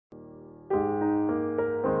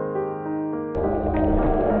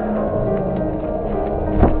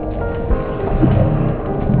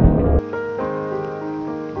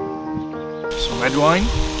red wine.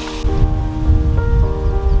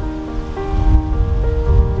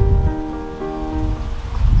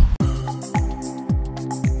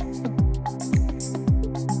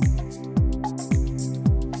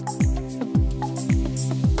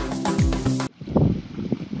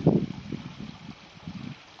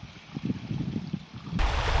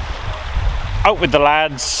 Out with the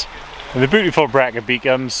lads with the beautiful bracket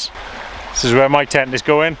beacons. This is where my tent is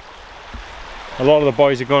going. A lot of the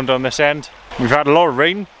boys are going down this end. We've had a lot of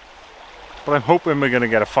rain, but I'm hoping we're going to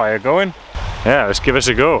get a fire going. Yeah, let's give us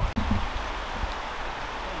a go.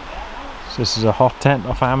 So this is a hot tent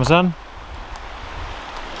off Amazon.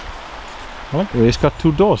 Oh, it's got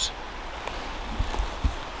 2 doors.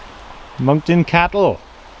 Mountain cattle.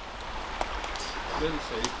 These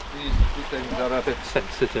things are a bit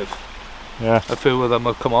sensitive. Yeah. A few of them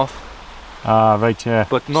will come off. Ah, right, yeah.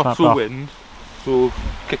 But not Snap through off. wind. Through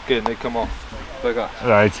kicking, they come off like that.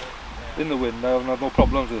 Right. In the wind, I haven't had no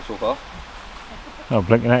problems with it so far. Oh,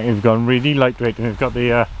 blinking out, you've gone really lightweight and you've got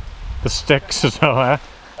the sticks as well, eh?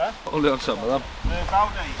 Huh? Only on some of them.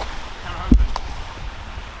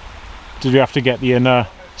 Did you have to get the inner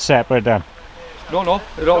separate then? No,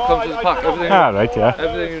 it all comes as a pack. Everything, Right, yeah.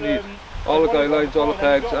 everything you need. All the guidelines, all the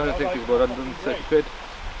pegs, everything is about 130 quid.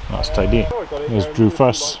 That's tidy. There's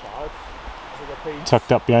Drufus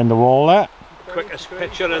tucked up behind the wall there. Quickest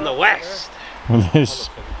picture in the West. With his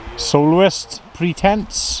soloist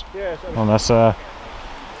pretense. And that's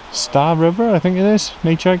Star River, I think it is,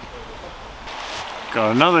 Nature.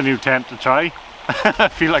 Got another new tent to try. I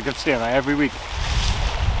feel like I'm staying there every week.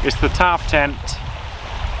 It's the Tarptent.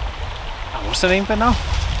 Oh, what's the name of it now?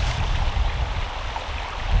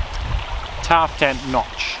 Tarptent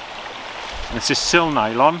Notch. And it's just sil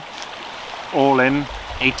nylon, all in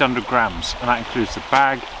 800 grams, and that includes the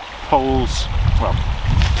bag, poles. Well,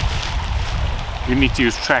 you need to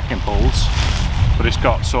use trekking poles, but it's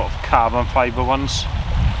got sort of carbon fibre ones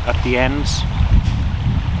at the ends.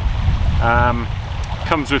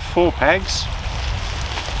 Comes with 4 pegs,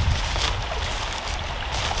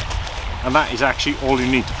 and that is actually all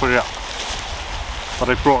you need to put it up. But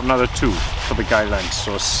I brought another 2 for the guidelines,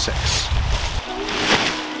 so 6.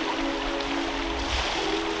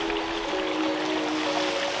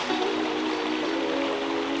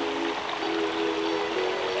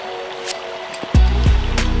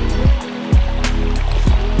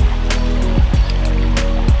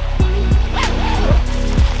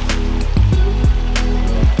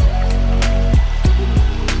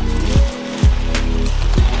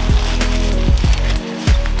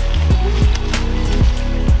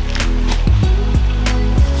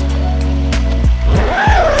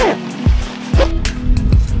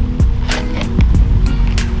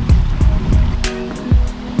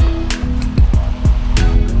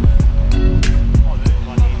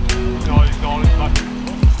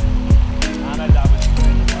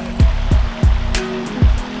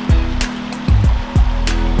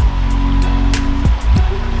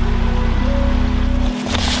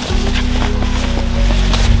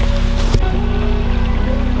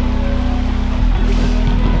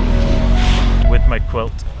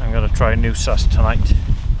 Quilt. I'm going to try a new suss tonight.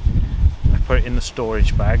 I put it in the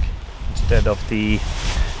storage bag instead of the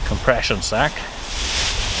compression sack.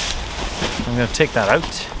 I'm going to take that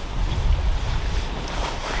out,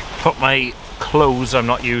 put my clothes I'm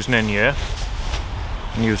not using in here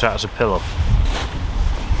and use that as a pillow.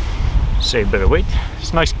 Save a bit of weight.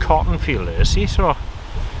 It's a nice cotton feel there, see, so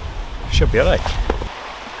should be alright.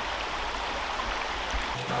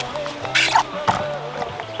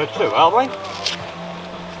 Good too, Alvin.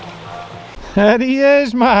 There he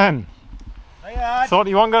is, man! Hi, Thought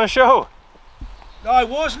you weren't going to show. no, I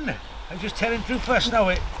wasn't. I'm just telling Drufus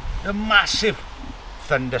now. The massive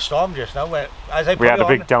thunderstorm just now. As I We had a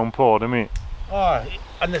big downpour, didn't we? Oh,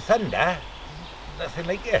 and the thunder, nothing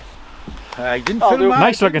like it. I didn't Oh, film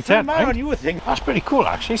nice looking tent, eh? You would think. That's pretty cool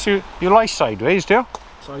actually. So you lie sideways, do you?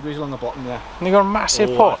 Sideways along the bottom there. And you got a massive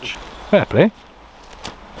porch. Fair play.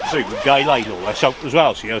 So you could guy light all this out as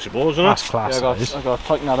well, see, I suppose, isn't it? That's class. Yeah, I got to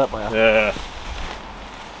tighten that up, yeah. Yeah.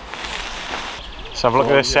 Let's have a look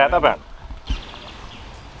at this setup then.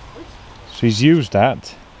 So he's used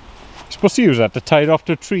that. He's supposed to use that to tie it off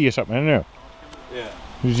to a tree or something, isn't he? Yeah.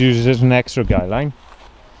 He's used it as an extra guy line.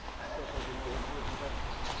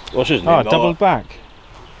 What's his name? Oh, double back.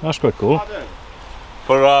 That's quite cool.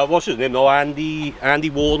 For, what's his name though? Andy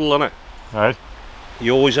Wardle, isn't it? Right. He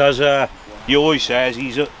always has he always says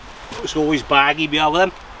it's always baggy behind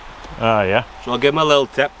him. Ah, yeah. So I'll give him a little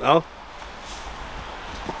tip now.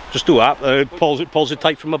 Just do that, it pulls it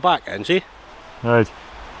tight from the back end, see? Right.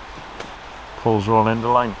 Pulls roll into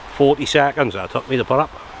line. 40 seconds that took me to put up.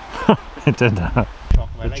 It did that.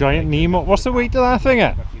 The giant Nemo. What's the weight of that thing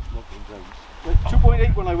at?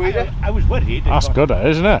 2.8 when I weighed it. I was worried. That's good,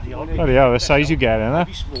 isn't it? Bloody hell, the size you get in there.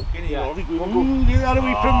 Get that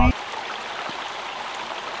away from me.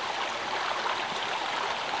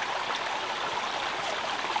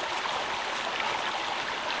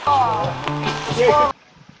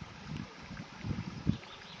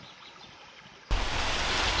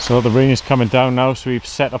 So the rain is coming down now, so we've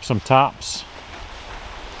set up some tarps.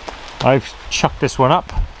 I've chucked this one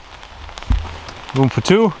up. Room for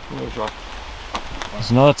two.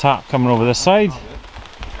 There's another tarp coming over this side.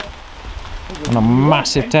 And a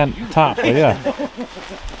massive tent tarp right here.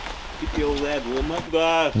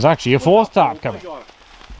 There's actually a fourth tarp coming.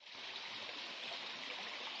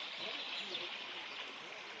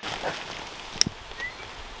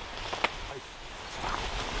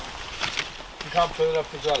 You can't fill it up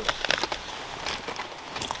as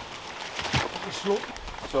well.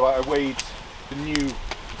 So I weighed the new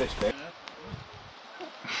this bit.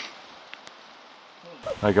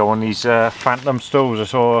 I got one of these Phantom stoves I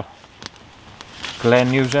saw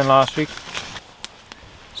Glenn using last week.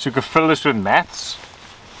 So you could fill this with meths.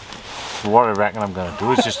 What I reckon I'm going to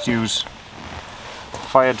do is just use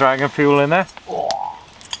fire dragon fuel in there.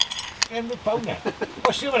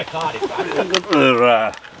 What's the other card?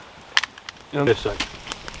 This side.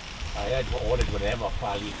 I had ordered whatever,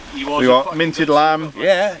 Pally. You got minted lamb,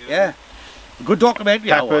 Yeah. Good documentary.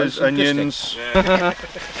 peppers, onions.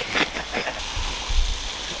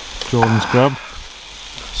 Jordan's grub.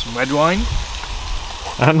 Some red wine.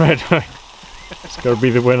 And red wine. It's got to be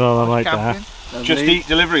the winner of the night there. Just eat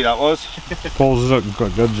delivery that was. Paul's is looking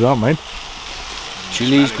quite good as well, mate.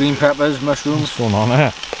 Chilies, green peppers, mushrooms. What's going on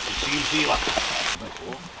there?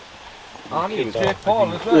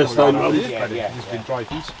 Paul as well. This time, He's been dry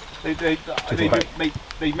piece.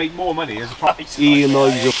 They make more money as a price. Ian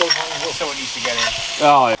knows you. Someone needs to get in.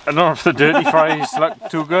 Oh, yeah. I don't know if the dirty fries look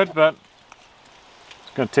too good, but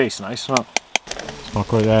it's going to taste nice, isn't it? It's not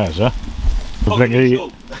quite there, is it?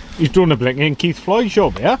 He's doing the blinking in Keith Floyd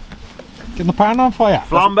show, yeah? Getting the pan on fire.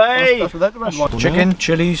 Flambe! That's without the red wine. Chicken,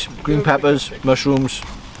 chilies, green peppers, mushrooms,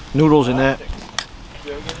 noodles in there.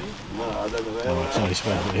 Oh, it's nice,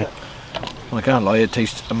 yeah. Well, I can't lie, it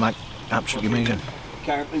tastes absolutely amazing.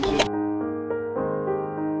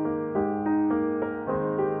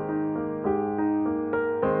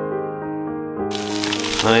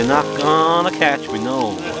 I'm not gonna catch me,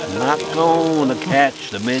 no. I'm not gonna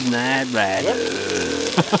catch the midnight rider.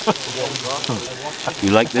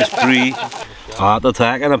 You like this tree? Heart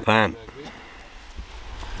attack in a pan.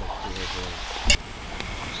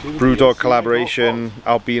 Brewdog collaboration,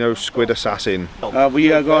 albino squid assassin. We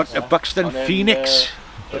got a Buxton Phoenix.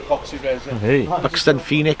 Hey, Buxton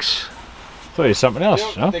Phoenix. thought it was something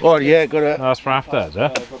else, no? Oh yeah, got a That's for after, is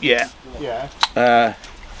it? yeah.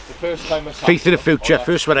 Faith in the Future.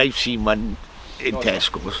 First one I've seen one in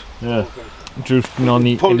Tesco's. Yeah. Drifting on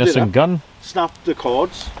the Pulled it innocent up. gun. Snapped the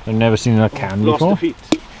cords. I've never seen a can Lost before. the feet.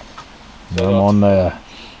 So I'm on the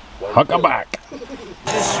huckaback.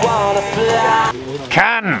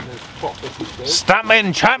 Can!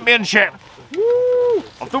 Stamping Championship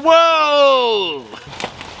of the world!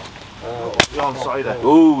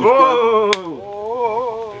 Ooh,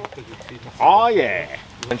 Oh yeah!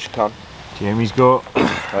 Can. Jamie's got.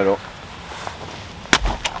 I know.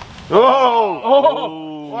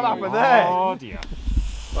 what happened there? Oh dear.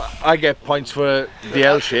 I get points for the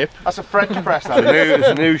L shape. That's a French press. It's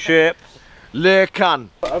a new shape. Le Can.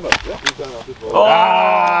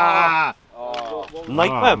 Ah!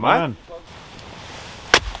 Nightmare, man.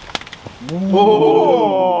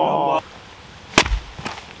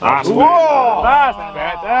 That's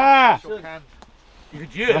better! You could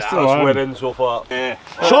hear That's that. the one. Winning so far. Yeah.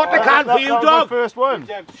 Short the can for you, dog. First one.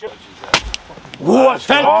 Whoa, it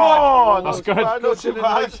felt Oh, that's good. Not too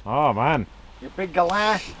bad. Oh man, good.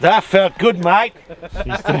 That felt good, mate.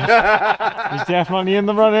 he's definitely in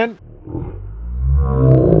the running.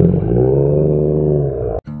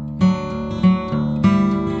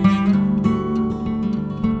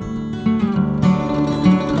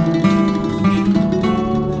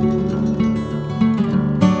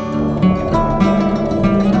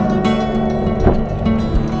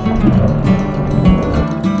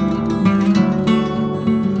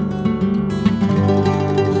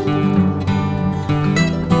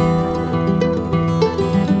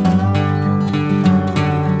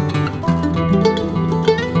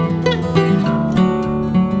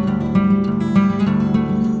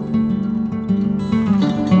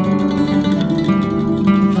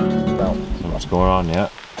 What's going on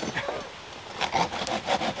yet?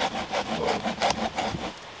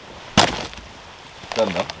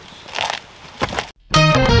 Done that.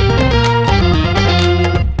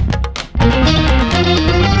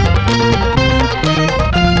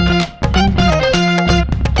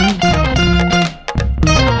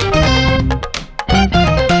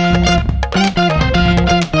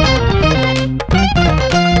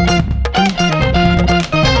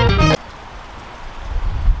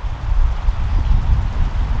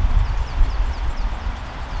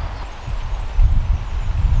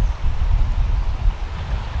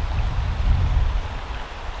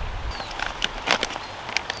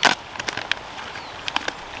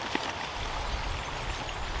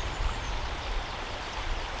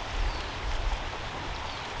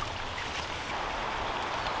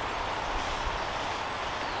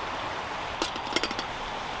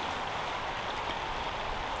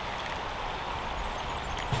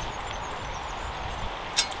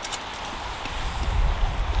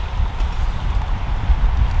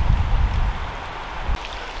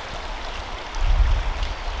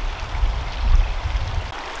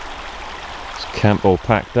 Camp all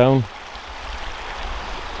packed down.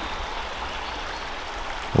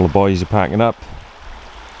 All the boys are packing up,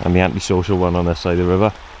 and the antisocial one on this side of the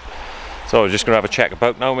river. So we're just going to have a check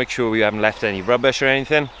about now, make sure we haven't left any rubbish or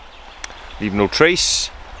anything. Leave no trace.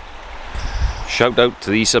 Shout out to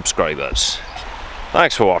these subscribers.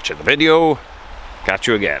 Thanks for watching the video. Catch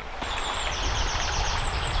you again.